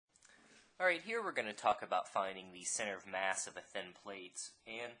Alright, here we're going to talk about finding the center of mass of a thin plate.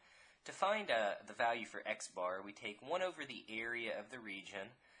 And to find the value for x bar, we take 1 over the area of the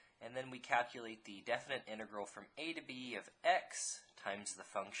region, and then we calculate the definite integral from a to b of x times the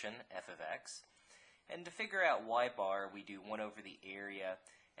function f of x. And to figure out y bar, we do 1 over the area,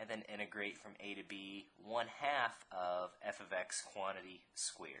 and then integrate from a to b 1/2 of f of x quantity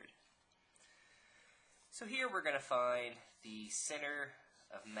squared. So here we're going to find the center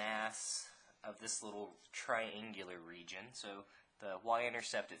of mass of this little triangular region. So the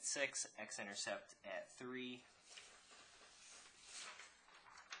y-intercept at 6, x-intercept at 3.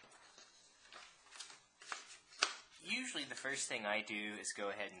 Usually the first thing I do is go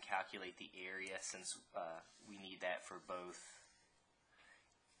ahead and calculate the area, since we need that for both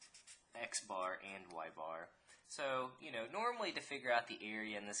x bar and y bar. So, normally to figure out the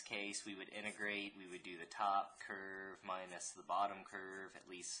area in this case, we would integrate, we would do the top curve minus the bottom curve, at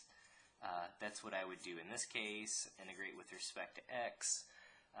least that's what I would do in this case, integrate with respect to x.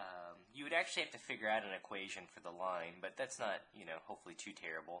 You would actually have to figure out an equation for the line, but that's not, hopefully too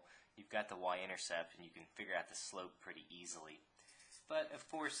terrible. You've got the y-intercept and you can figure out the slope pretty easily. But of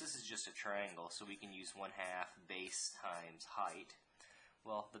course this is just a triangle, so we can use 1/2 base times height.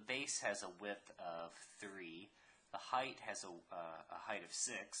 Well, the base has a width of 3. The height has a height of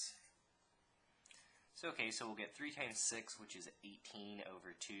 6. So we'll get 3 times 6, which is 18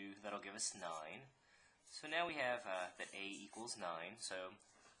 over 2. That'll give us 9. So now we have that a equals 9.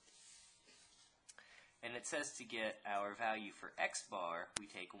 And it says to get our value for x bar, we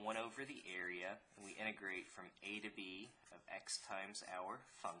take 1 over the area, and we integrate from a to b of x times our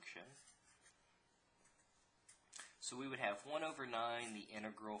function. So we would have 1 over 9, the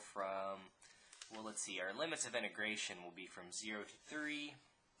integral from, well, let's see, our limits of integration will be from 0 to 3.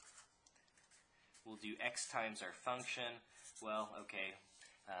 We'll do x times our function. Well, okay,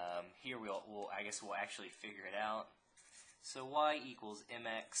 here I guess we'll actually figure it out. So y equals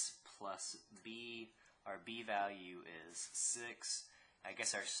mx plus b. Our b value is 6. I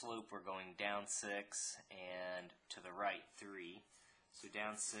guess our slope, we're going down 6 and to the right 3. So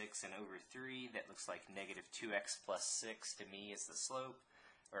down 6 and over 3, that looks like negative 2x plus 6 to me is the slope.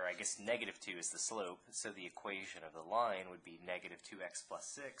 Or I guess negative 2 is the slope, so the equation of the line would be negative 2x plus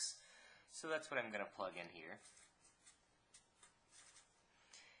 6. So that's what I'm going to plug in here.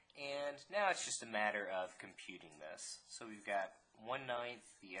 And now it's just a matter of computing this. So we've got 1/9,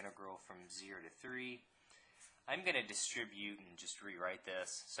 the integral from 0 to 3. I'm going to distribute and just rewrite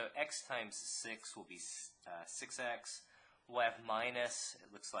this. So x times 6 will be 6x. We'll have minus,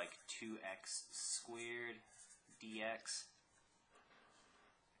 it looks like 2x squared dx.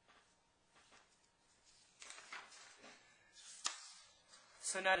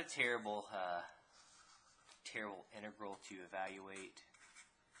 So not a terrible integral to evaluate.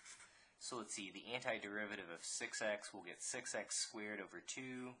 So let's see, the antiderivative of 6x, we'll get 6x squared over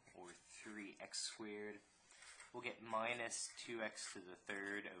 2, or 3x squared. We'll get minus 2x to the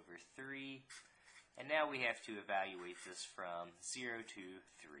third over 3. And now we have to evaluate this from 0 to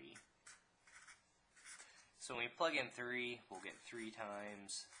 3. So when we plug in 3, we'll get 3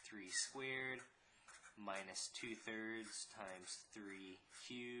 times 3 squared minus 2/3 times 3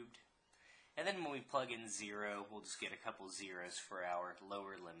 cubed. And then when we plug in 0, we'll just get a couple zeros for our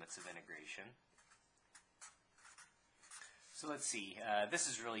lower limits of integration. So let's see, this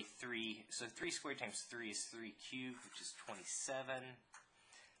is really 3. So 3 squared times 3 is 3 cubed, which is 27.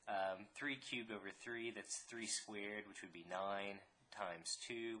 3 cubed over 3, that's 3 squared, which would be 9, times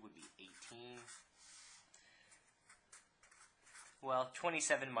 2 would be 18. Well,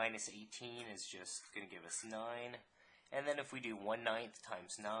 27 minus 18 is just going to give us 9. And then if we do 1/9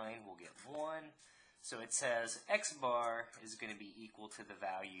 times 9, we'll get 1. So it says x bar is going to be equal to the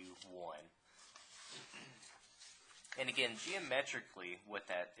value 1. And again, geometrically, what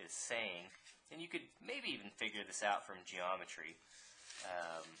that is saying, and you could maybe even figure this out from geometry.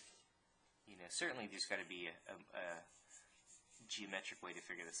 Certainly there's got to be a geometric way to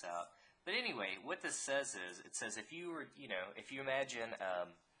figure this out. But anyway, what this says is, it says if you were, if you imagine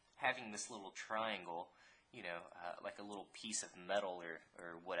having this little triangle, like a little piece of metal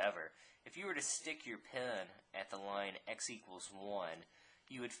or whatever, if you were to stick your pen at the line x equals 1,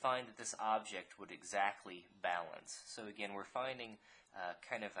 you would find that this object would exactly balance. So again, we're finding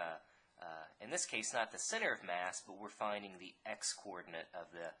kind of in this case, not the center of mass, but we're finding the x-coordinate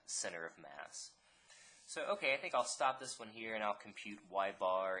of the center of mass. So, okay, I think I'll stop this one here and I'll compute y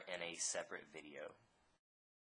bar in a separate video.